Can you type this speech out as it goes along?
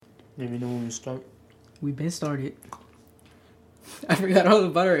Let me know when we start. We been started. I forgot all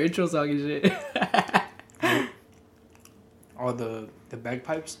about our intro song and shit. All the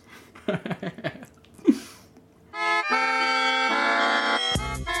bagpipes. Got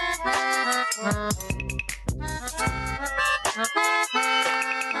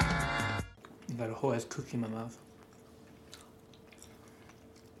a whole ass cookie in my mouth.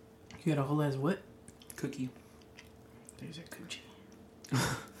 You got a whole ass what? Cookie. There's a coochie.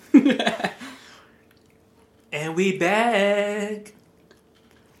 And we back.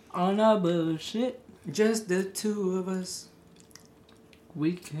 On our bullshit. Just the two of us.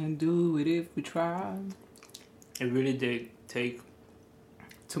 We can do it if we try. It really did take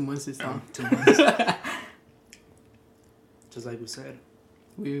 2 months this time. 2 months. Just like we said.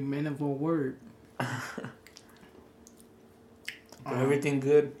 We men of our word. But everything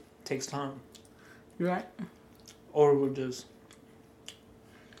good takes time. You right? Or we're just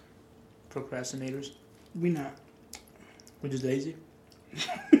procrastinators. We not. We're just lazy.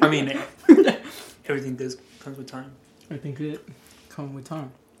 I mean, everything does comes with time. I think it come with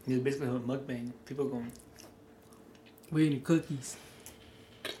time. It's basically a mukbang. People going, We eating cookies.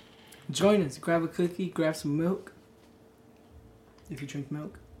 Join us. Grab a cookie. Grab some milk. If you drink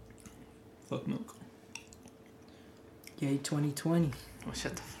milk. fuck milk. Yay 2020. Oh,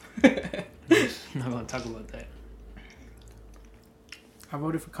 shut the fuck. I'm not gonna talk about that. I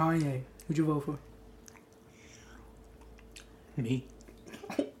voted for Kanye. Who'd you vote for? Me.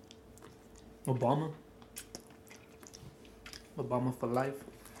 Obama. Obama for life.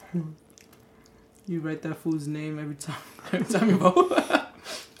 You write that fool's name every time you vote.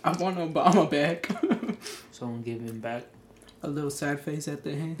 I want Obama back. Someone give him back. A little sad face at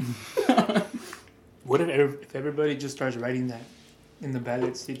the end. What if everybody just starts writing that in the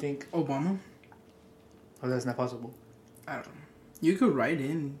ballots? Do you think? Obama? Oh, that's not possible. I don't know. You could write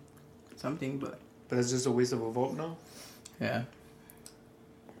in something, but But that's just a waste of a vote now? yeah.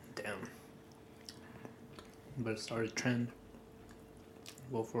 Damn. But start a trend.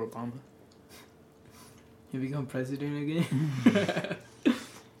 Vote for Obama. You become president again.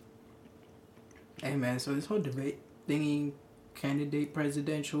 Hey man, so this whole debate thingy, candidate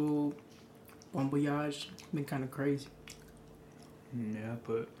presidential, bon voyage, been kind of crazy. Yeah,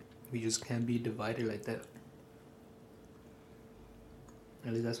 but we just can't be divided like that.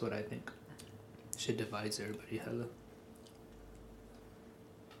 At least that's what I think. Shit divides everybody hella.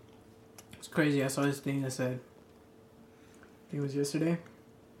 It's crazy. I saw this thing that said, I think it was yesterday.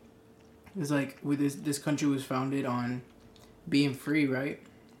 It was like, with this country was founded on being free, right?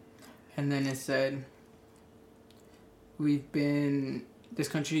 And then it said, this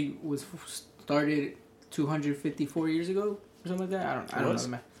country was started 254 years ago or something like that. I don't know the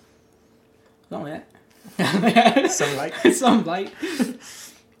math. Something like that. Some like. Some like.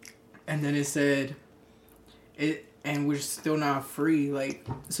 And then it said, and we're still not free. Like,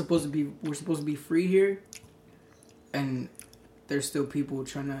 we're supposed to be free here, and there's still people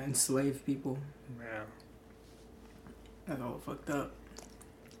trying to enslave people. Yeah. That's all fucked up.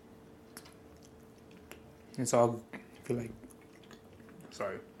 It's all, I feel like,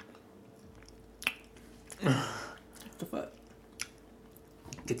 sorry. What the fuck?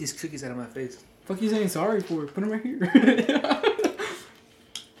 Get these cookies out of my face. Fuck you saying sorry for? Put them right here. I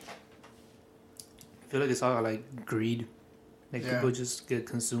feel like it's all like greed. Like Yeah. people just get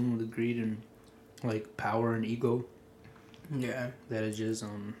consumed with greed and like power and ego. Yeah. That it just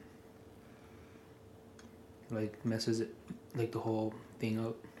like messes it, like the whole thing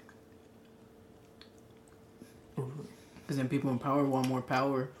up. Because then people in power want more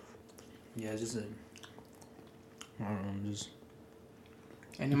power. Yeah, it's just I don't know, just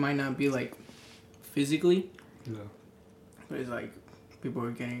And it might not be like physically, yeah. but it's like people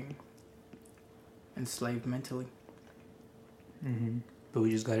are getting enslaved mentally. Mm-hmm. But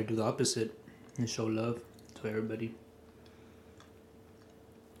we just gotta do the opposite and show love to everybody,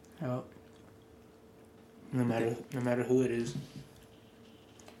 Well, no matter who it is.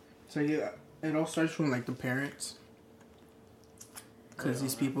 so yeah, it all starts from like the parents. Because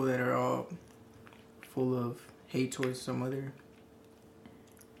these people that are all full of hate towards some other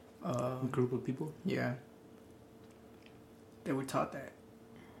Group of people. yeah. They were taught that.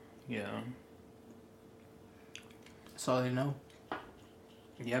 Yeah. That's all they know.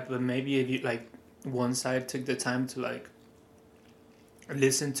 Yeah, but maybe if you like one side took the time to like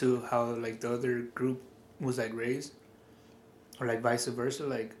listen to how like the other group was like raised, or like vice versa,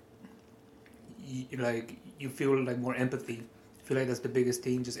 like you feel like more empathy. I feel like that's the biggest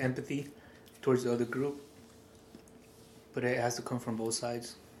thing, just empathy towards the other group. But it has to come from both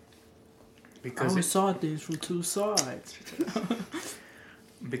sides. I always saw things from two sides.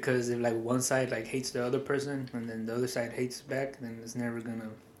 Because if like one side like hates the other person and then the other side hates back, then it's never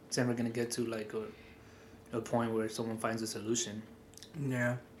gonna get to like a point where someone finds a solution.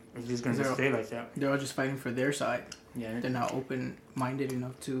 Yeah. It's just gonna stay like that. They're all just fighting for their side. Yeah. They're not open-minded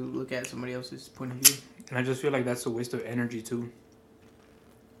enough to look at somebody else's point of view. And I just feel like that's a waste of energy too.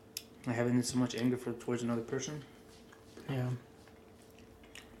 Like having so much anger towards another person. Yeah.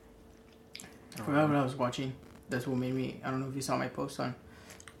 I forgot what I was watching. That's what made me. I don't know if you saw my post on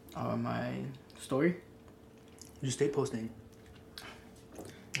my story. You stay posting.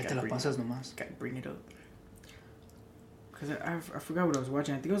 Te la pasas nomás. Gotta bring it up. Cause I forgot what I was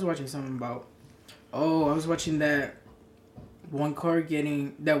watching. I think I was watching something about. Oh, I was watching that one car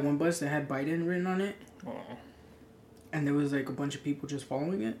getting that one bus that had Biden written on it. Oh. And there was like a bunch of people just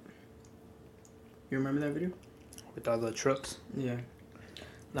following it. You remember that video? With all the trucks. Yeah.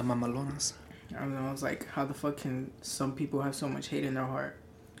 La mamalonas. I don't know. I was like, how the fuck can some people have so much hate in their heart?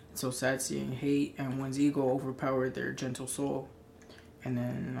 It's so sad seeing hate and one's ego overpower their gentle soul. And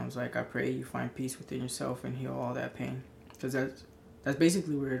then I was like, I pray you find peace within yourself and heal all that pain. Because that's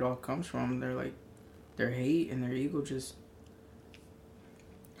basically where it all comes from. They're like, their hate and their ego just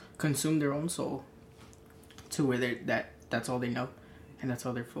consume their own soul to where that's all they know. And that's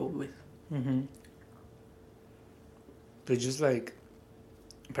all they're filled with. Mm-hmm. But just like,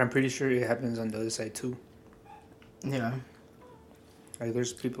 I'm pretty sure it happens on the other side too. Yeah. Like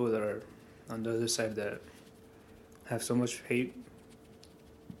there's people that are on the other side that have so much hate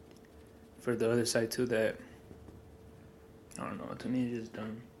for the other side too that I don't know, to me it's just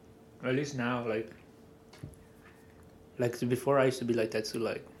dumb. Or at least now, like before I used to be like that too,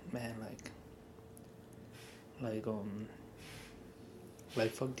 like man, like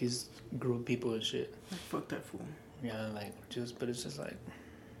fuck these group people and shit. Fuck that fool. Yeah, like but it's just like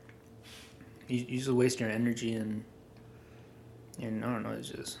you just waste your energy and I don't know,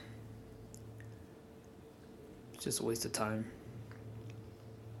 it's just a waste of time.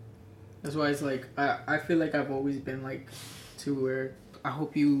 That's why it's like I feel like I've always been like to where I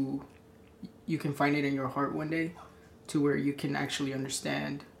hope you can find it in your heart one day to where you can actually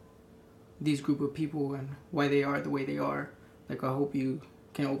understand these group of people and why they are the way they are. Like I hope you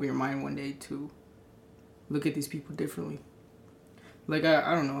can open your mind one day to look at these people differently. Like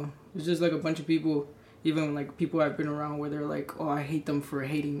I don't know. It's just like a bunch of people, even like people I've been around where they're like, oh, I hate them for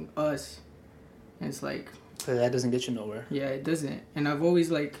hating us. And it's like, but that doesn't get you nowhere. Yeah, it doesn't. And I've always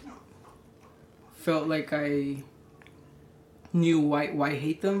like felt like I knew why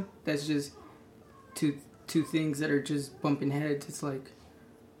hate them. That's just two things that are just bumping heads. It's like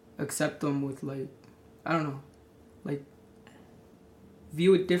accept them with like, I don't know, like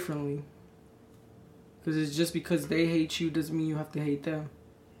view it differently. Because it's just because they hate you doesn't mean you have to hate them.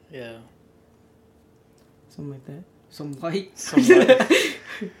 Yeah. Something like that. Some light.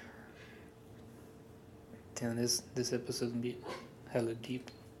 Damn, this episode be hella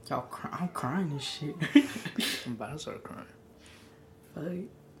deep. Y'all I'm crying and shit. I'm about to start crying. Like,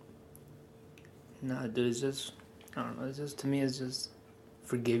 nah, dude, it's just, I don't know, it's just, to me, it's just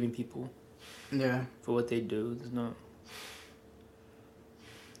forgiving people. Yeah. For what they do. There's no,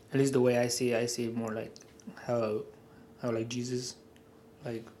 at least the way I see it more like how like Jesus,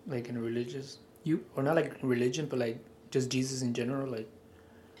 like in a religious, or not like religion, but like just Jesus in general, like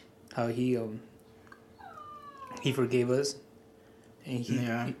how he forgave us,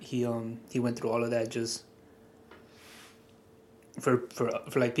 and he went through all of that just for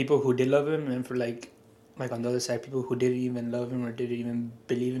like people who did love him, and for like on the other side, people who didn't even love him or didn't even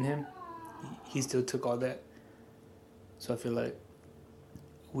believe in him, he still took all that. So I feel like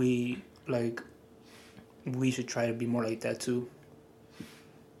we should try to be more like that too,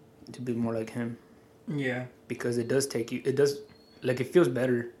 to be more like him. Yeah. Because it does like, it feels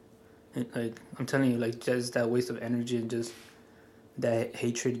better. Like, I'm telling you, like, just that waste of energy and just that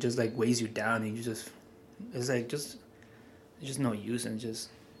hatred just like weighs you down, and you just, it's like it's just no use, and just,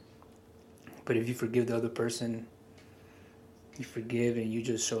 but if you forgive the other person, you forgive and you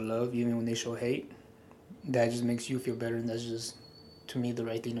just show love even when they show hate, that just makes you feel better, and that's just, to me, the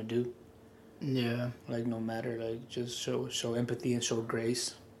right thing to do. Yeah. Like, no matter, like, just show empathy and show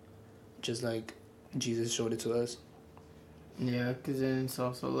grace, just like Jesus showed it to us. Yeah, because then it's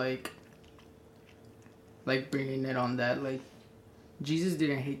also like bringing it on that, like, Jesus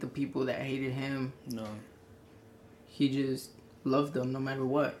didn't hate the people that hated him. No. He just loved them no matter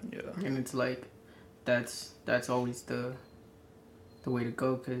what. Yeah. And it's like, that's always the way to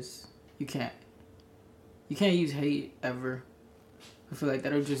go, because you can't use hate ever. I feel like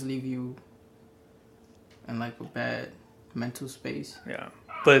that'll just leave you in like a bad mental space. Yeah.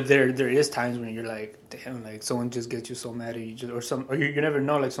 But there is times when you're like, damn, like someone just gets you so mad at you, just or you never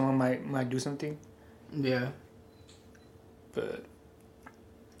know, like someone might do something. Yeah. But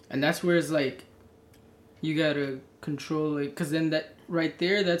And that's where it's like, you gotta control it, cause then that right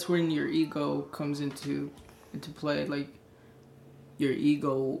there, that's when your ego comes into play. Like, your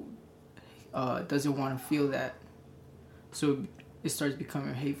ego doesn't want to feel that, so it starts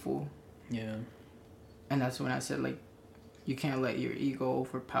becoming hateful. yeah, And that's when I said, like, you can't let your ego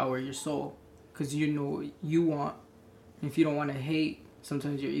overpower your soul, cause you know what you want. And if you don't want to hate,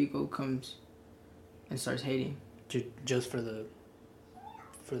 sometimes your ego comes and starts hating. just for the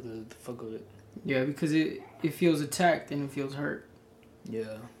fuck of it. Yeah, because it feels attacked and it feels hurt.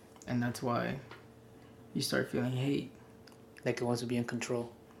 Yeah, And that's why you start feeling hate. like it wants to be in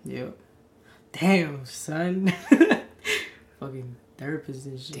control. Yep. Damn, son. Fucking therapist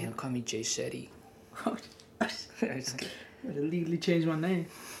and shit. Damn, call me Jay Shetty. I just gotta legally change my name.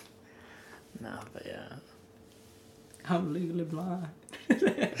 Nah, but yeah. I'm legally blind.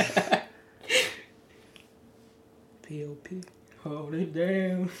 P.O.P. Hold it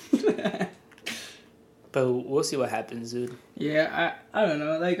down. But we'll see what happens, dude. Yeah, I don't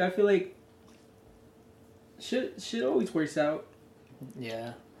know. Like, I feel like shit always works out.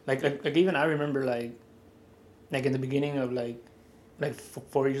 Yeah, like even I remember like in the beginning of like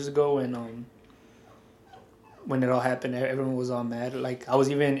 4 years ago when it all happened, everyone was all mad. Like I was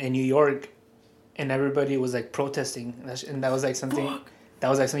even in New York, and everybody was like protesting, and that was like something. Fuck. That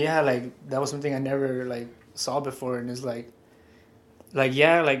was like that was something I never like saw before, and it's like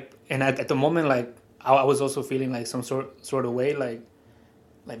yeah, like and at the moment like I was also feeling like some sort of way, like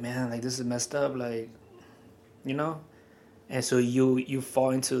man, like this is messed up, like you know. And so you fall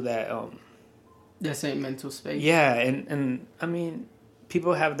into that That same mental space. yeah, and I mean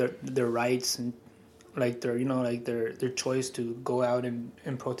people have their rights and like their like their choice to go out and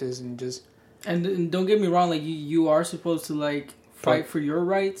protest and just And don't get me wrong, like you are supposed to like fight for your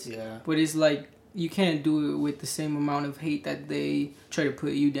rights. yeah. But it's like you can't do it with the same amount of hate that they try to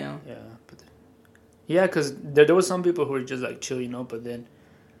put you down. Yeah, yeah, because there was some people who were just like chill, but then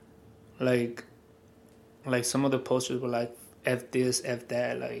like some of the posters were like F this, F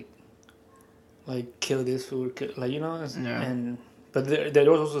that, like kill this food, like Yeah. and but there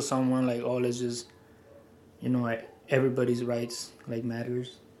was also someone like, oh, let's just like everybody's rights like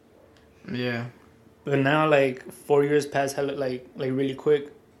matters. Yeah. But now like 4 years passed hella like really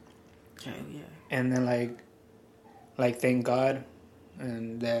quick, Yeah. and then like thank God,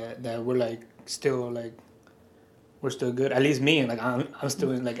 and that we're like still like we're still good. At least me, like I'm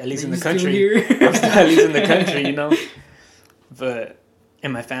still in, like at least in the country. I'm still at least in the country, But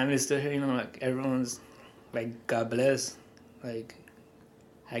and my family's still here, like everyone's like God bless. Like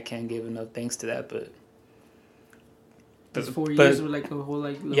I can't give enough thanks to that, but Those 4 years were like a whole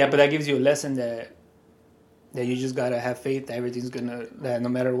like yeah, but that gives you a lesson that you just gotta have faith that everything's that no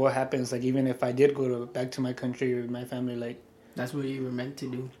matter what happens, like even if I did go back to my country or my family, like that's what you were meant to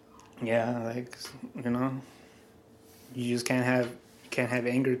do. yeah, like you just can't have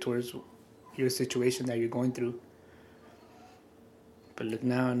anger towards your situation that you're going through. But look,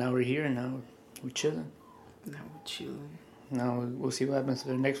 now we're here, and now we're chilling. Now we'll see what happens for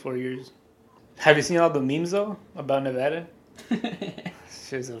the next 4 years. Have you seen all the memes though about Nevada? It's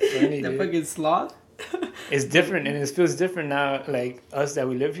just so funny, That dude. fucking sloth. It's different, and it feels different now. Like us that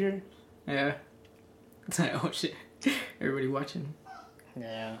we live here. Yeah. It's like, oh shit, everybody watching.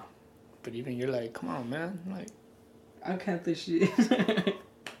 Yeah, but even you're like, come on, man. Like I count this shit.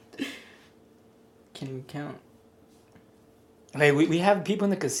 Can't even count. Like we have people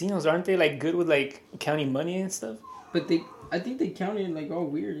in the casinos, aren't they? Like good with like counting money and stuff. But I think they counted like all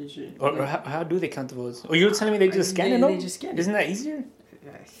weird and shit. Or Like, how do they count the votes? Or you were telling me they just scan it? They just scan it. Isn't that easier?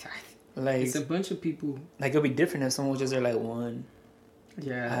 Like It's a bunch of people. like it'll be different if someone was just there like one.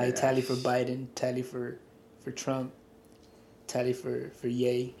 Yeah. Tally for Biden, tally for Trump, tally for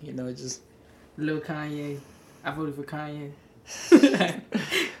Ye. Just Lil Kanye. I voted for Kanye.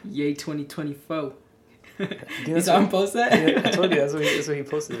 Yay 2024. You saw him post that? Yeah, I told you that's what he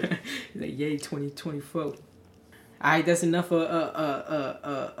posted. He's like, yay 2024. Alright, that's enough of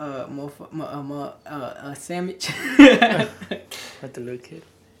a sandwich. Like the little kid.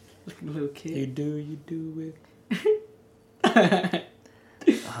 Little kid. You do it.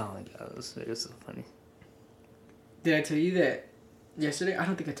 Oh my god, it was so funny. Did I tell you that yesterday? I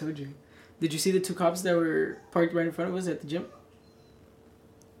don't think I told you. Did you see the two cops that were parked right in front of us at the gym?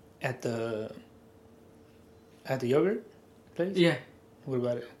 At the yogurt place? Yeah. What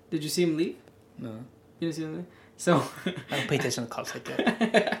about it? Did you see him leave? No. You didn't see him leave? So I don't pay attention to cops like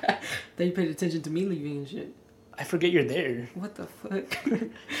that. they paid attention to me leaving and shit. I forget you're there. What the fuck?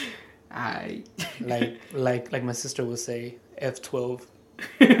 Like my sister would say, F12.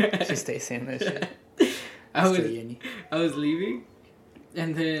 She stays saying that shit. I was leaving,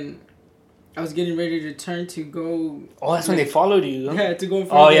 and then I was getting ready to turn to go. Oh, that's when they followed you. Yeah, to go in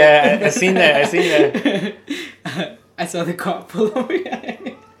front. Oh yeah, I seen that. I saw the cop pull over,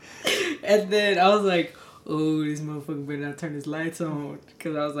 and then I was like, "Oh, this motherfucker better not turn his lights on,"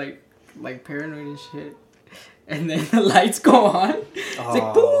 because I was like paranoid and shit. And then the lights go on. It's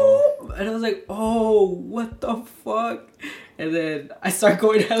like boom, and I was like, "Oh, what the fuck." And then I start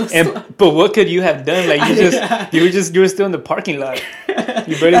going hella slow. But what could you have done? Like you were still in the parking lot.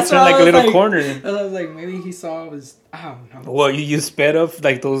 You barely turned like a little corner. And I was like, maybe he saw I don't know. Well, you sped up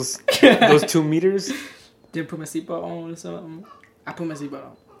like those 2 meters. Didn't put my seatbelt on or something. I put my seatbelt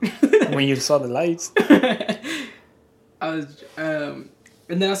on. When you saw the lights. I was and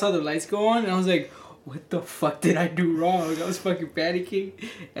then I saw the lights go on and I was like, what the fuck did I do wrong? I was fucking panicking.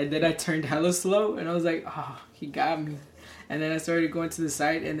 And then I turned hella slow and I was like, he got me. And then I started going to the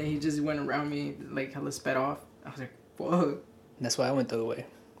side, and then he just went around me, like, hella sped off. I was like, fuck. That's why I went the other way.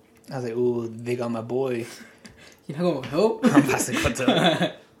 I was like, ooh, they got my boy. You're not gonna help? I'm about to go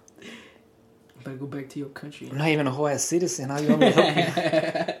to... Better go back to your country. I'm not even a whole ass citizen. How you want me to help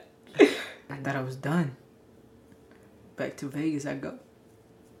you? I thought I was done. Back to Vegas I go.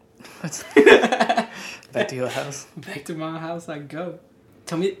 Back to your house. Back to my house I go.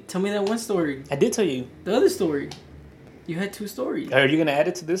 Tell me that one story. I did tell you. The other story. You had 2 stories. Are you gonna add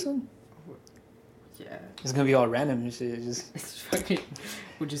it to this one? Yeah. It's gonna be all random and shit. It's fucking...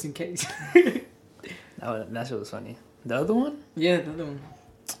 Well, just in case. That shit was funny. The other one? Yeah, the other one.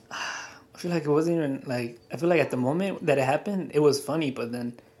 I feel like it wasn't even like... I feel like at the moment that it happened, it was funny, but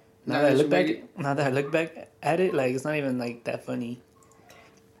then... Now that I look back at it, like, it's not even like that funny.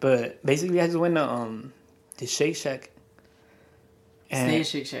 But basically, I just went to Shake Shack. Stay in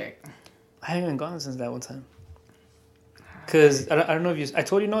Shake Shack. I haven't even gone since that one time. Cause I don't know if you... I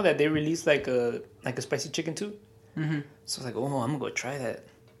told you that they released like a spicy chicken too. Mm-hmm. So I was like, oh, I'm gonna go try that.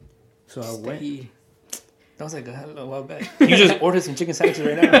 So I went. That was like a while back. You just ordered some chicken sandwiches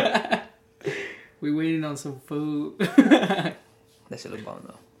right now. We waiting on some food. That shit look bomb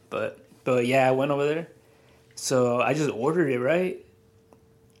though. But yeah, I went over there. So I just ordered it, right?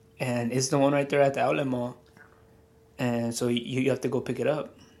 And it's the one right there at the outlet mall. And so you have to go pick it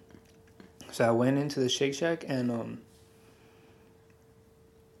up. So I went into the Shake Shack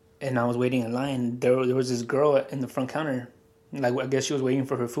and I was waiting in line. There was this girl in the front counter. Like, I guess she was waiting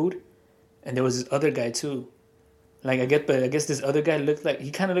for her food. And there was this other guy, too. Like, I guess this other guy looked like...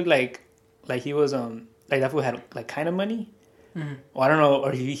 He kind of looked like he was, like, that fool had, like, kind of money. Mm-hmm. Or I don't know.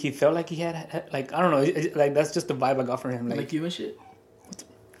 Or he felt like he had, like, I don't know. Like, that's just the vibe I got from him. Like you and shit?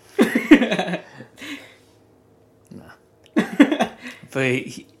 Nah. But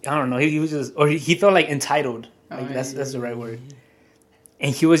I don't know. He was just... Or he felt, like, entitled. Like, that's the right word.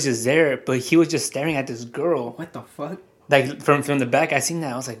 And he was just there, but he was just staring at this girl. What the fuck? Like, from the back, I seen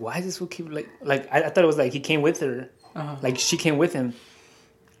that. I was like, why does this fool keep, like I thought it was like he came with her. Uh-huh. Like, she came with him.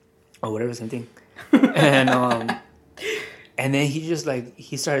 Or whatever, same thing. And then he just, like,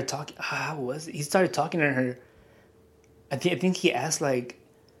 he started talking. How was it? He started talking to her. I think he asked, like,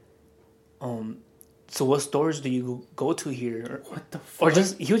 so what stores do you go to here? What the fuck? Or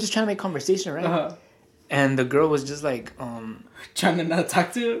just, he was just trying to make conversation, right? Uh-huh. And the girl was just like trying to not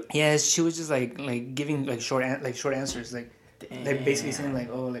talk to you. Yeah, she was just like giving like short answers, like basically saying like,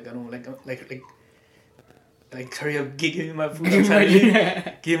 oh, like I don't like hurry up, give me my food. I'm trying to leave.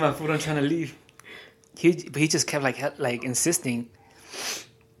 Give me my food. I'm trying to leave. But he just kept like insisting.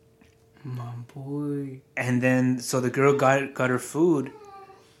 My boy. And then so the girl got her food,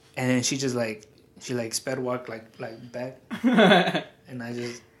 and then she just she sped walked like back, and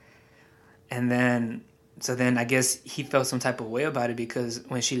then. So then I guess he felt some type of way about it because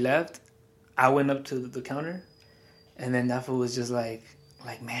when she left, I went up to the counter, and then that fool was just like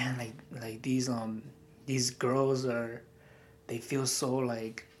man, like these girls they feel so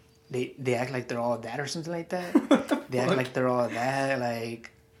like they act like they're all that or something like that. They act like they're all that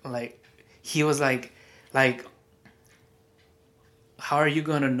like he was like how are you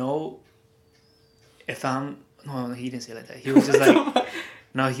gonna know if I'm... No, he didn't say it like that. He was just like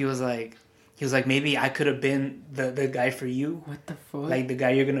no, he was like maybe I could have been the guy for you. What the fuck? Like the guy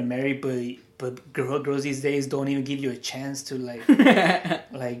you're gonna marry, but girls these days don't even give you a chance to like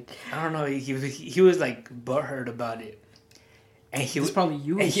like I don't know. He was like butthurt about it, and he was probably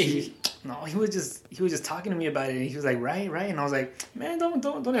you. No, he was just talking to me about it, and he was like right, and I was like, man, don't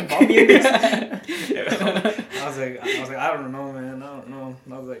involve me in this. I was like I don't know, man, I don't know.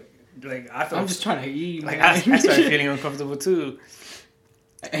 And I was like, like I felt. I'm just trying to eat. Like man. I started feeling uncomfortable too.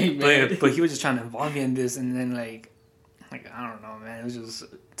 Hey, man. But he was just trying to involve me in this, and then like I don't know, man. It was just,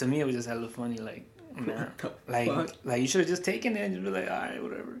 to me, it was just hella funny. Like, man, like you should have just taken it and just be like, all right,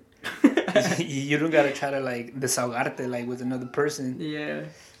 whatever. You don't gotta try to like desahogarte like with another person. Yeah.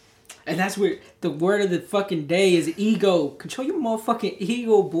 And that's where the word of the fucking day is ego. Control your motherfucking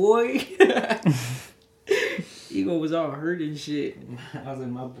ego, boy. Ego was all hurt and shit. I was like,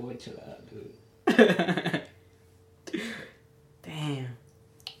 my boy, chill out, dude. Damn.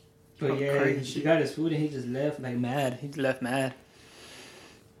 But yeah, he got his food and he just left like mad. He left mad.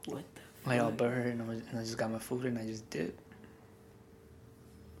 What the fuck? Like all butthurt, and I just got my food and I just dipped.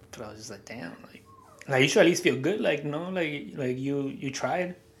 But I was just like, damn, like you should at least feel good, like no, like you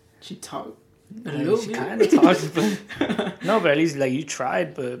tried. She talked a Like, little she bit. kind of talked, but no, but at least like you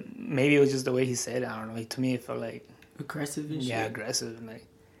tried. But maybe it was just the way he said it. I don't know. Like, to me, it felt like Aggressive and shit. yeah, aggressive. And like,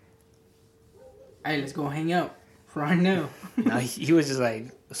 Hey, let's go hang out right now. no, he was just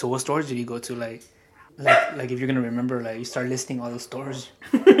like, so what stores did you go to? Like if you're gonna remember, like you start listing all the stores.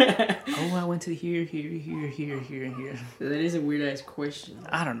 Oh, I went to here, and here. That is a weird ass question.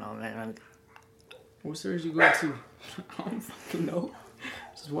 I don't know, man. What stores you go to? I don't fucking know.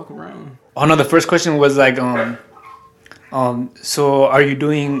 Just walk around. Oh no, the first question was like, so are you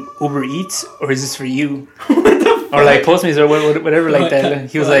doing Uber Eats or is this for you? Or like Postmates or whatever like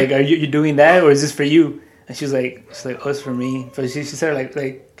that. He was like, are you doing that or is this for you? And she's like, oh, it's for me. But she said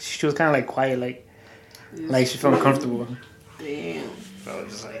like she was kind of like quiet, like she felt uncomfortable. Damn. So I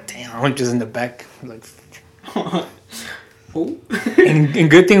was just like, damn, I'm just in the back, like. Oh. and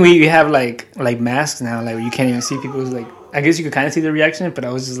good thing we have like masks now, like you can't even see people's like. I guess you could kind of see the reaction, but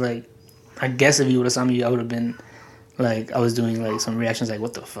I was just like, I guess if you would have saw me, I would have been like, I was doing like some reactions like,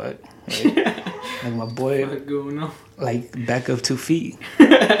 what the fuck, like my boy, What's going on? like back up 2 feet.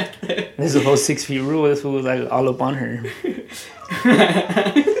 This is a whole 6 feet rule. This was like all up on her.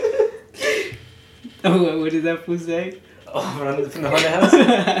 Oh, what did that fool say? Oh, from the haunted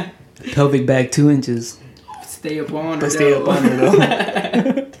house. Pelvic bag 2 inches. Stay up on her. But stay up on her though.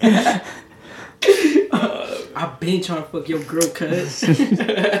 I been trying to fuck your girl, cuz.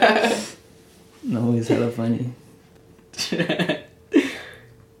 No, it's hella funny.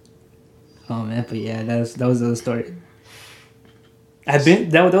 Oh man, but yeah, that was the story.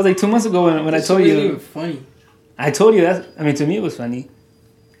 That was like 2 months ago when I told you. Even funny. I told you that. I mean, to me it was funny.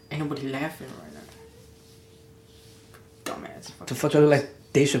 Ain't nobody laughing right now. Dumbass. The fuck I look like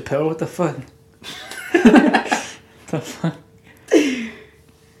Dave Chappelle? What the fuck? The fuck?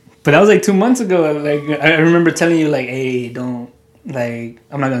 But that was like 2 months ago. Like I remember telling you like, hey, don't like.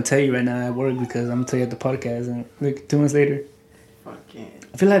 I'm not gonna tell you right now at work because I'm gonna tell you at the podcast. And like 2 months later. Fucking.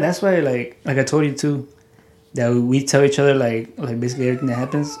 I feel like that's why like I told you too, that we tell each other like basically everything that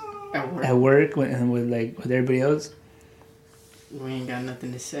happens at work and with everybody else. We ain't got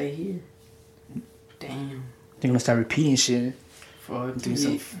nothing to say here. Damn. You're gonna start repeating shit. Fuck. Doing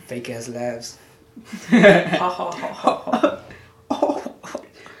some fake ass laughs.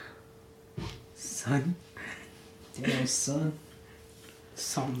 Son. Damn, son.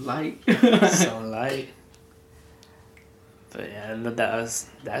 Some light. Some light. But yeah,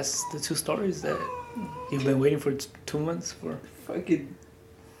 that's the 2 stories that you've been waiting for 2 months for. Fucking.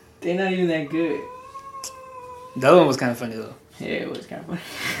 They're not even that good. The other one was kind of funny though. Yeah, it was kind of funny.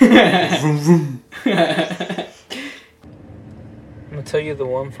 Vroom, vroom. I'm gonna tell you the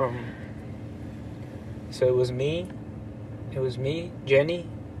one from. So it was me, Jenny,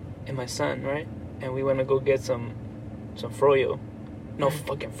 and my son, right? And we went to go get some froyo. No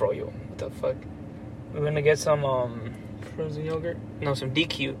fucking froyo. What the fuck? We went to get some frozen yogurt. No, some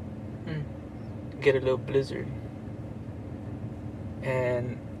DQ. Get a little blizzard.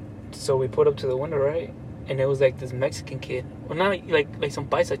 And so we put up to the window, right? And it was like this Mexican kid. Well, not like some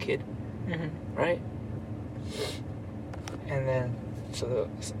paisa kid, right? And then so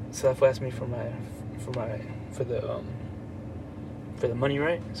that fool asked me for the money,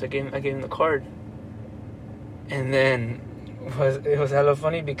 right? So I gave him the card. And then it was hella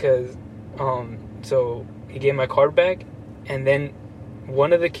funny because so he gave my card back, and then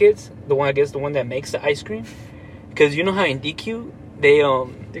one of the kids, the one that makes the ice cream, because you know how in DQ they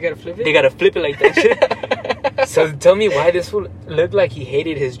gotta flip it. They gotta flip it like that shit. So tell me why this fool looked like he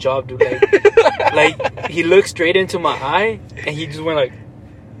hated his job, dude. Like he looked straight into my eye and he just went like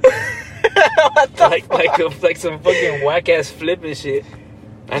like some fucking whack ass flip and shit.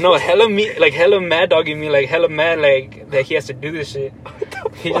 I know, hella mad dogging me, like hella mad like that he has to do this shit.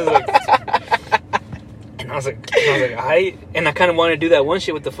 He just like, and I was like, I kind of want to do that one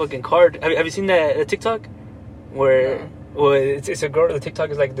shit with the fucking card. Have you seen that TikTok where well, it's a girl. The TikTok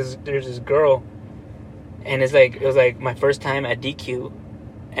is like this. There's this girl, and it was like my first time at DQ,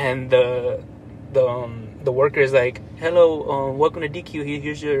 and the worker is like, hello, welcome to DQ.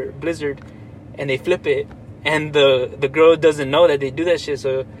 Here's your Blizzard, and they flip it, and the girl doesn't know that they do that shit.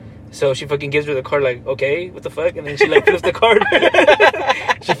 So she fucking gives her the card like, okay, what the fuck, and then she like flips the card.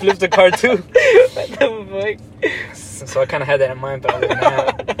 She flips the card too. What the fuck? So I kind of had that in mind, but I was like,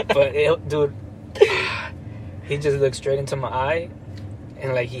 nah. But dude, he just looked straight into my eye,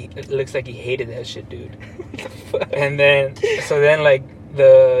 and like it looks like he hated that shit, dude. And then like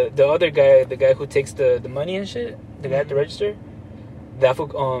the other guy, the guy who takes the money and shit, the guy at the register, that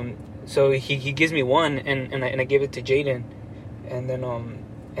so he gives me one, and I give it to Jaden, and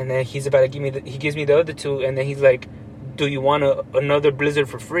then he's about to give me he gives me the other two, and then he's like, do you want another Blizzard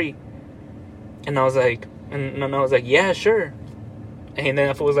for free? And I was like, yeah, sure. And then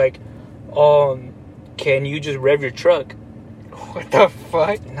I was like, can you just rev your truck? What the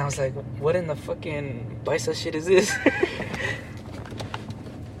fuck? And I was like, what in the fucking Bicep shit is this?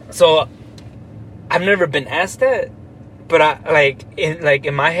 So I've never been asked that, but I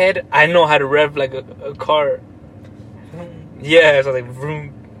in my head I know how to rev like a car. Yeah, so like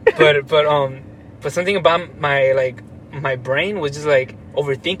vroom. But something about my brain was just like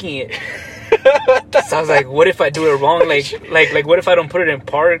overthinking it. So I was like, what if I do it wrong? Like what if I don't put it in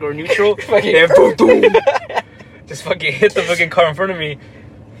park or neutral? And boom, boom, just fucking hit the fucking car in front of me.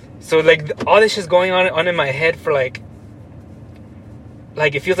 So like all this shit's going on in my head for like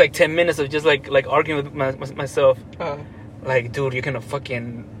it feels like 10 minutes of just like arguing with myself. Like, dude, you're gonna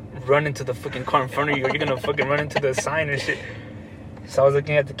fucking run into the fucking car in front of you, or you're gonna fucking run into the sign and shit. So I was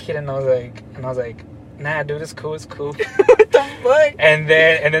looking at the kid, and I was like, nah, dude, it's cool. What the fuck? And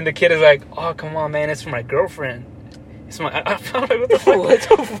then the kid is like, oh, come on, man, it's for my girlfriend. It's my. I felt like, what the fuck? What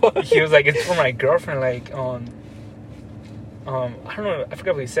the fuck? He was like, it's for my girlfriend. Like, I don't know, I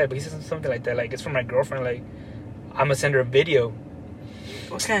forgot what he said, but he said something like that. Like, it's for my girlfriend. Like, I'm gonna send her a video.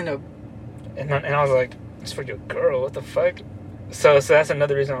 What kind of? And I was like, it's for your girl. What the fuck? So that's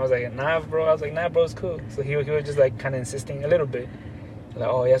another reason I was like, nah, bro. I was like, nah, bro, it's cool. So he was just like kind of insisting a little bit. Like,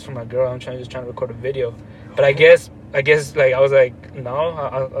 oh, yeah, it's for my girl. I'm just trying to record a video. But I guess like I was like, no.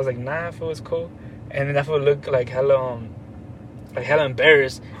 I was like, nah, if it was cool. And then that fool looked like hella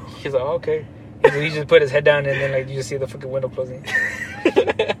embarrassed. He's like, oh, okay. He just put his head down, and then like you just see the fucking window closing.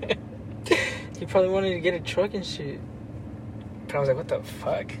 He probably wanted to get a truck and shit. But I was like, what the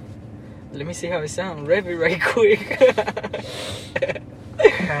fuck? Let me see how it sounds. Rev it right quick. I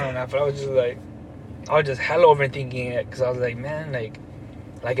don't know, but I was just hella overthinking it, because I was like, man, like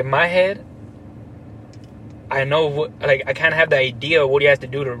in my head, I know what, like, I kind of have the idea of what he has to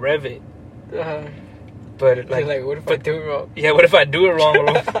do to rev it. But like, what if I do it wrong? Yeah, what if I do it wrong? Or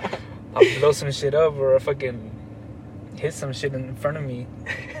I'll blow some shit up, or I fucking hit some shit in front of me.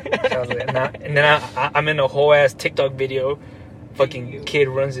 So I was like, nah. And then I'm in a whole ass TikTok video. Fucking kid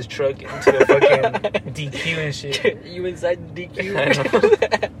runs his truck into the fucking DQ and shit. You inside the DQ? I know.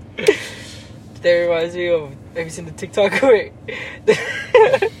 That reminds me of, have you seen the TikTok where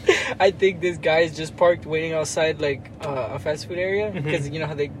I think this guy is just parked waiting outside like a fast food area, because you know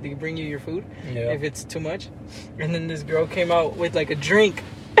how they bring you your food if it's too much, and then this girl came out with like a drink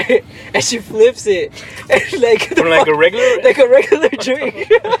and she flips it and like a regular drink.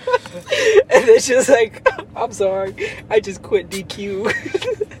 And then she's like, I'm sorry, I just quit DQ.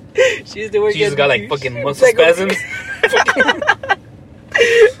 She used to work. She just got like fucking muscle like spasms.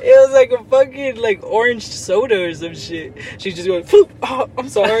 It was like a fucking like orange soda or some shit. She's just going, oh, I'm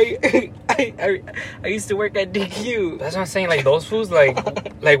sorry. I used to work at DQ. That's what I'm saying. Like those fools, like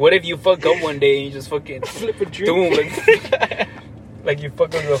what if you fuck up one day and you just fucking flip a drink? Boom, like you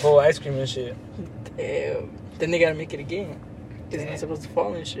fuck up the whole ice cream and shit. Damn. Then they gotta make it again. It's not supposed to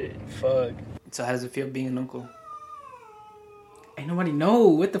fall and shit. Fuck. So how does it feel being an uncle? Ain't nobody know.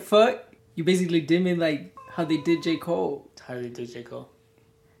 What the fuck? You basically did me like how they did J. Cole. How did they do J. Cole?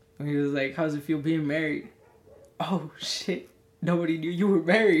 When he was like, how's it feel being married? Oh shit. Nobody knew you were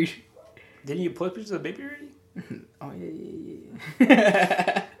married. Didn't you post pictures of the baby already? Oh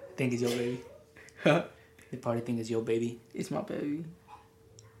yeah. Think it's your baby. Huh? They probably think it's your baby. It's my baby.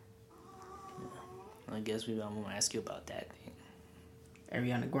 I guess I'm gonna ask you about that thing.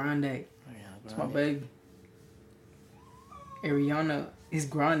 Ariana Grande. It's my baby. Ariana is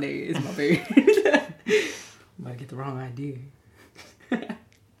Grande. It's my baby. I'm about to get the wrong idea.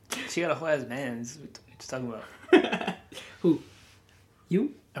 She got a whole ass man. What you talking about? Who?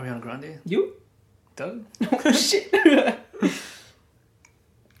 You? Ariana Grande? You? Doug? Oh shit.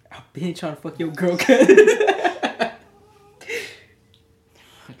 I've been trying to fuck your girl, cuz.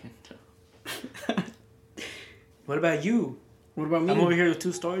 What about you? What about me? I'm over here with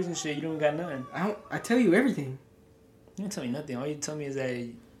 2 stories and shit. You don't got nothing. I tell you everything. You don't tell me nothing. All you tell me is that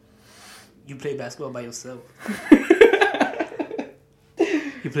you play basketball by yourself.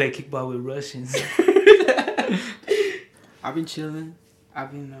 You play kickball with Russians. I've been chilling.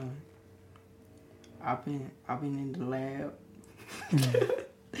 I've been in the lab,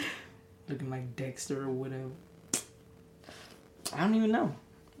 looking like Dexter or whatever. I don't even know.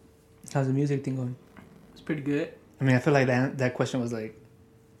 How's the music thing going? It's pretty good. I mean, I feel like that question was like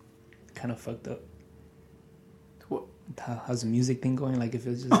kind of fucked up. What? How's the music thing going? Like if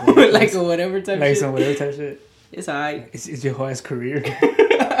it's just like a whatever type like shit. some whatever type shit. It's alright. It's your whole ass career.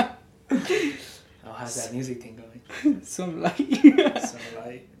 Oh, how's that music thing going? Some like. Some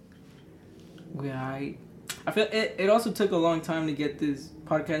like. We alright. I feel it also took a long time to get this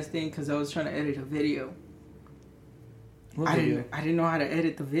podcast thing because I was trying to edit a video. What video? I didn't know how to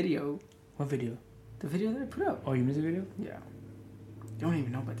edit the video. What video? The video that I put up. Oh, your music video? Yeah. You don't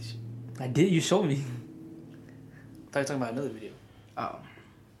even know about this shit. I did. You showed me. I thought you were talking about another video. Oh.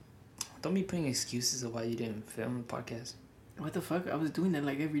 Don't be putting excuses of why you didn't film the podcast. What the fuck? I was doing that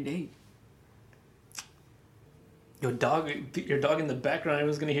like every day. Your dog in the background.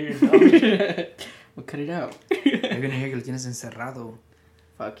 Everyone's gonna hear your dog. We'll cut it out. You're gonna hear que lo tienes encerrado.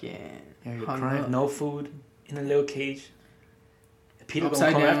 Fucking. Yeah, you're hung crying. up. No food in a little cage. Peter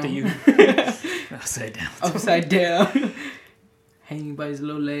Upside gonna come down. after you. Upside down. Upside down. Hanging by his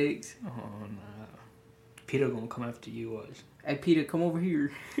little legs. Oh no. Peter gonna come after you. Watch. Hey Peter, come over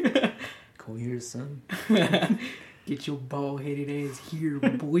here. Come here, son. Get your bald headed ass here,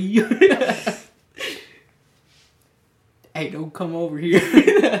 boy. Hey, don't come over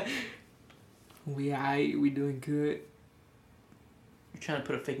here. We alright, we doing good. You trying to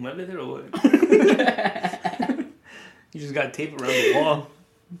put a fake mud there or what? You just got tape around the wall.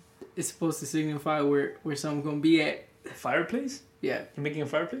 It's supposed to signify where something's gonna be at. A fireplace? Yeah. You're making a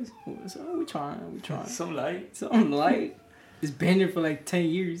fireplace? So we trying. Some light. Something light. It's been there for like 10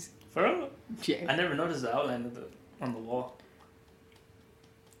 years. For real? Yeah. I never noticed the outline on the wall.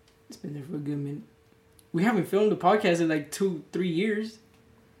 It's been there for a good minute. We haven't filmed the podcast in like 2-3 years.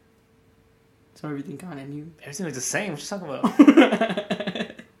 So everything kind of new. Everything was the same. What you talking about?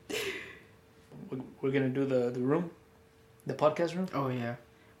 We're gonna do the room, the podcast room. Oh yeah,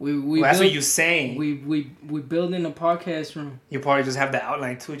 Well, that's what you're saying. We building a podcast room. You probably just have the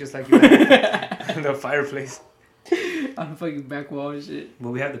outline too, just like you had the fireplace. On the fucking back wall and shit. But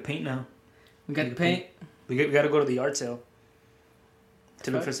we have the paint now. We got the paint. We got to go to the yard sale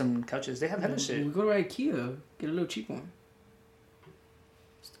to look for some couches. They have hella shit. We go to IKEA, get a little cheap one.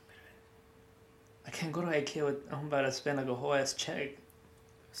 I can't go to IKEA with, I'm about to spend like a whole ass check.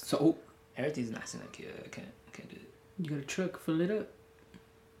 So Everything's nice in IKEA. I can't do it. you got a truck, fill it up.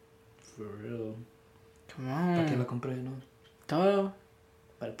 For real. Come ¿Para qué la on. compré, no? Duh.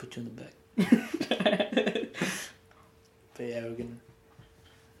 Para put you in the back. But yeah, we're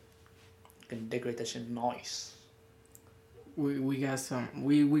gonna decorate that shit nice. We got some.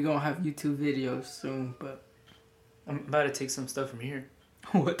 We gonna have YouTube videos soon, but I'm about to take some stuff from here.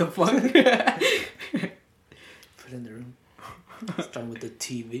 what the fuck? Put it in the room. Start with the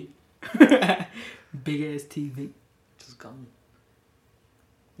TV. Big ass TV. Just gone.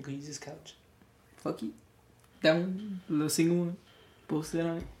 You can use this couch. Fuck you. That one, the little single one. Both sit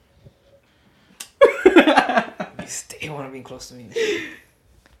on it. You stay want to be close to me.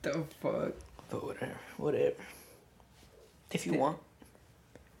 The fuck. But whatever. If you want.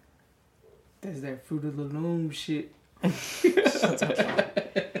 That's that Fruit of the Loom shit.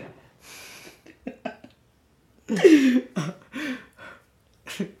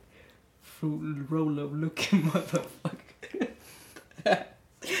 Fruit roll up looking motherfucker.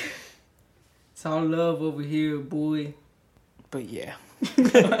 It's all love over here, boy. But yeah. I'm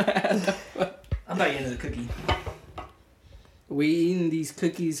about to get into the cookie. We eating these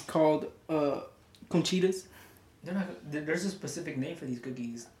cookies called Conchitas. There's a specific name for these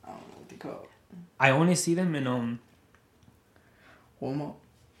cookies. I don't know what they called. I only see them in Walmart.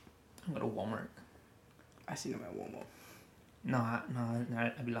 I go to Walmart. I see them at Walmart. No,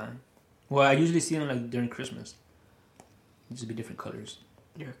 I'd be lying. Well, I usually see them like during Christmas. It just be different colors.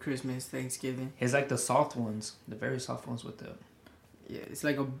 Yeah, Christmas, Thanksgiving. It's like the soft ones, the very soft ones with the. Yeah, it's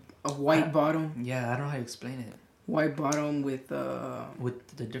like a white bottom. Yeah, I don't know how to explain it. White bottom with the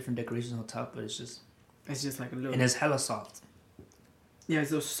different decorations on top, but it's just like a little. and it's hella soft. Yeah,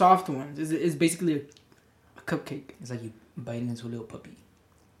 it's those soft ones. It's basically a cupcake. It's like you biting into a little puppy.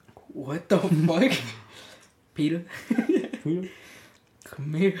 What the fuck? Peter?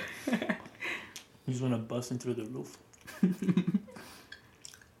 Come here. You just want to bust in through the roof.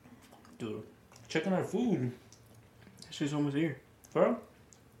 Dude, check on our food. She's almost here. Bro?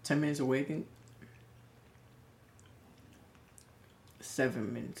 10 minutes away, I think.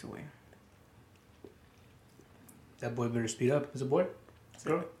 7 minutes away. That boy better speed up. It's a boy? It's a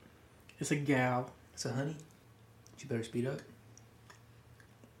girl? It's a gal. It's a honey. She better speed up.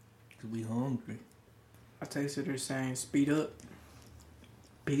 Cause we hungry. I texted her saying, speed up.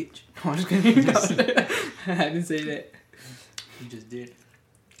 Bitch. I'm just kidding. I didn't say that. You just did.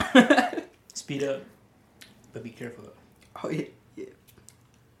 Speed up. But be careful though. Oh, yeah.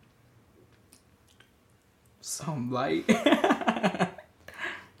 Some light. I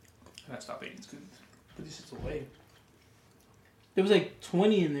gotta stop eating these cookies. Put these shits away. There was like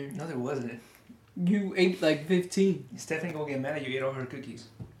 20 in there. No, there wasn't. You ate like 15. Stephanie gonna get mad at you ate all her cookies.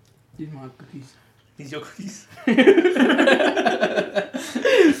 These are my cookies. These your cookies?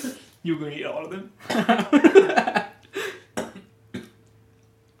 You gonna eat all of them?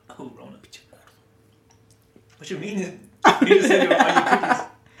 Oh, Rona. What you mean? You just said you were all your cookies.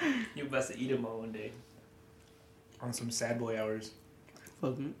 You about to eat them all one day. On some sad boy hours.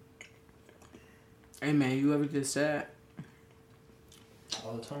 Fuck me. Hey man, you ever get sad?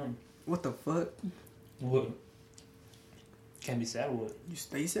 All the time. What the fuck? What? Can't be sad or what? You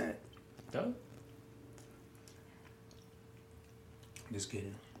stay sad? No. Just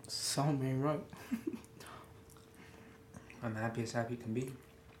kidding. Something ain't right. I'm happy as happy can be.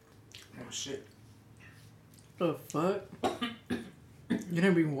 Oh shit. The fuck? You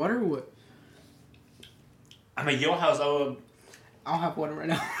didn't bring water or what? I'm at your house. I don't have water right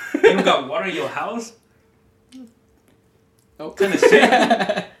now. You don't got water in your house? Nope. What kind of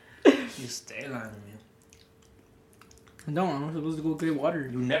shit? You stay lying to me. No, I'm supposed to go get water.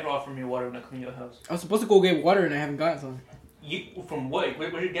 You never offer me water when I come to your house. I was supposed to go get water and I haven't gotten some. You from what?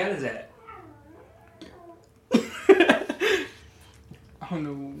 Where your gallons at? I don't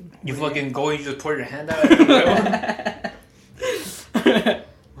know. You fucking go and you just pour your hand out at the well?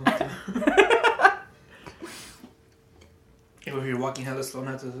 If you're walking hella slow,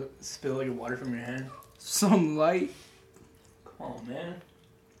 not to spill your water from your hand. Some light. Come on, man.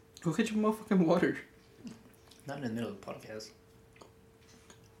 Go get your motherfucking water. Not in the middle of the podcast.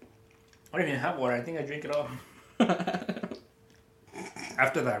 I don't even have water. I think I drink it all.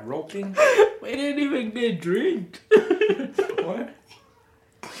 After that rope thing. We didn't even get drink. What?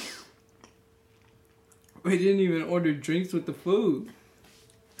 We didn't even order drinks with the food.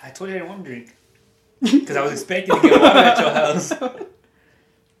 I told you I didn't want to drink. Because I was expecting to get water at your house.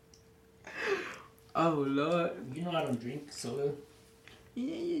 Oh, Lord. You know I don't drink soda.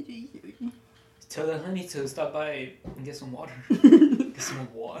 Yeah. Tell the honey to stop by and get some water. Get some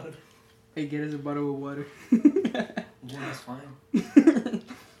water. Hey, get us a bottle of water. Yeah, that's fine.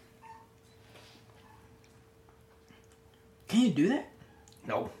 Can you do that?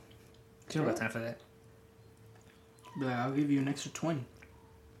 No. You don't got time for that. Be like, I'll give you an extra 20.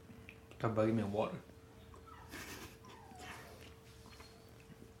 Talk about giving me water.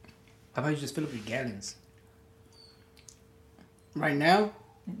 How about you just fill up your gallons? Right now?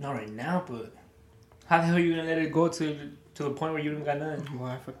 Not right now, but how the hell are you gonna let it go to the point where you don't got none?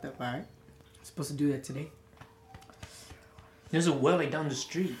 Well, I fucked up. Alright. I'm supposed to do that today. There's a well like down the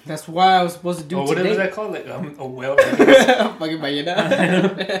street. That's why I was supposed to do Oh, today. what is that called? Like a well? Fucking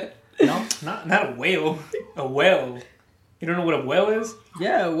ballena. No, not a whale. A well. You don't know what a well is?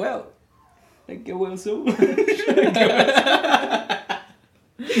 Yeah, well. I get well soon.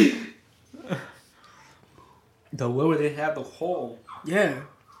 The well where they have the hole. Yeah.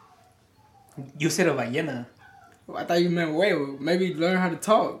 You said a ballena. Well, I thought you meant whale. Maybe learn how to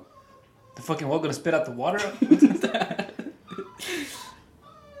talk. The fucking well gonna spit out the water?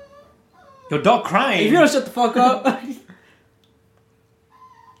 Your dog crying. If you don't shut the fuck up.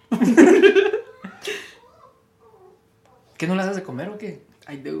 ¿Qué no le das de comer o qué?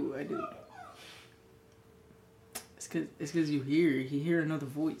 I do. It's cause you hear another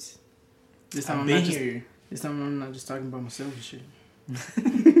voice. This time I've I'm been not just, here. this time I'm not just talking about myself and shit.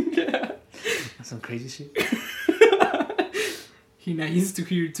 That's some crazy shit. He not used to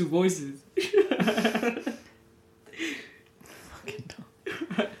hear two voices. Fucking dumb.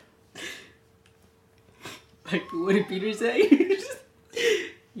 Like, what did Peter say?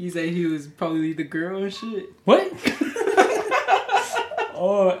 He said he was probably the girl and shit. What?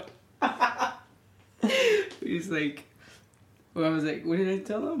 Oh. He's like, well, I was like, what did I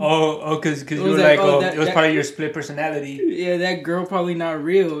tell him? Oh, because you was were like, like, oh, oh, that- it was that- part of your split personality. Yeah, that girl probably not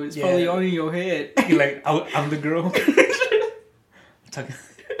real. It's Yeah. probably only in your head. You're like, I'm the girl. Talking,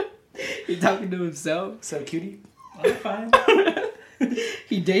 He talking to himself. so cutie. I'm fine.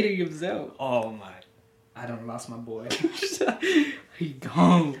 He dating himself. Oh my. I done lost my boy. He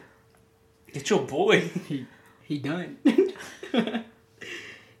gone. It's your boy. He He done.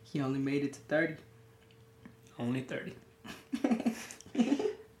 He only made it to 30. Only 30.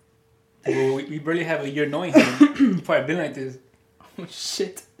 Well, we barely have a year knowing him. He's probably been like this. Oh,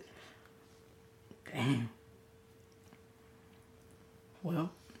 shit. Damn.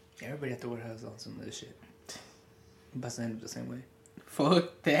 Well, Everybody at the warehouse on some of this shit. I'm about to end up the same way.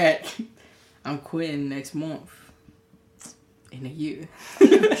 fuck that. I'm quitting next month. In a year.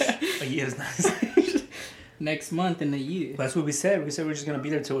 A year's nice. Next month in a year. That's what we said. We said we're just gonna be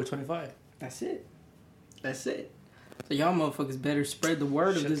there till we're 25. That's it. That's it. So y'all motherfuckers better spread the word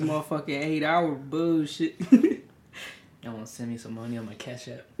of Shut this the- motherfucking 8-hour bullshit. Y'all wanna send me some money on my Cash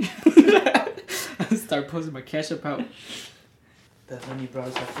App? Start posting my cash up out. The honey brought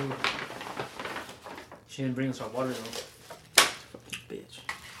us our food. She didn't bring us our water though. Bitch.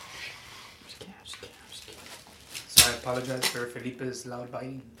 Just kidding, just kidding, just kidding. So I apologize for Felipe's loud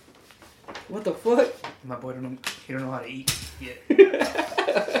biting. What the fuck? My boy he don't know how to eat yet.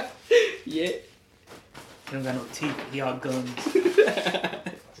 Yeah. He don't got no teeth. He all gums.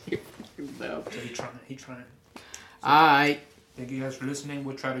 No. So he trying. Alright. Thank you guys for listening.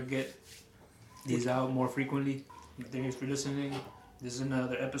 We'll try to get these out more frequently. Thank you guys for listening. This is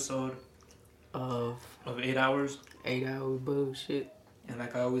another episode Of 8 hours. 8-hour bullshit. And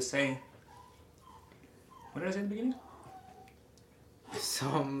like I always say, what did I say in the beginning?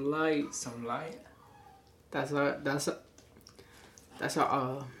 Some light. Some light. That's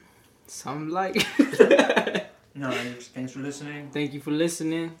some light. No, thanks for listening. Thank you for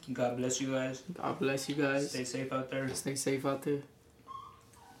listening. God bless you guys. God bless you guys. Stay safe out there. Stay safe out there.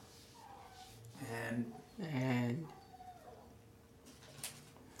 And And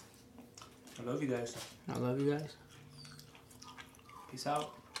I love you guys. I love you guys. Peace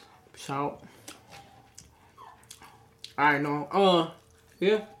out. Peace out. Alright, no.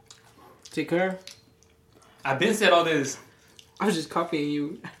 Yeah. Take care. I've been said all this. I was just copying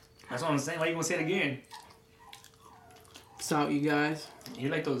you. That's what I'm saying. Why you gonna say it again? Peace out, you guys.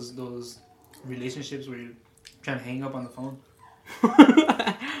 You're like those relationships where you're trying to hang up on the phone.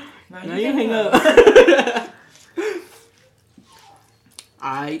 Now you hang up.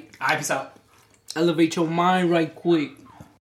 Alright. Alright, peace out. Elevate your mind right quick.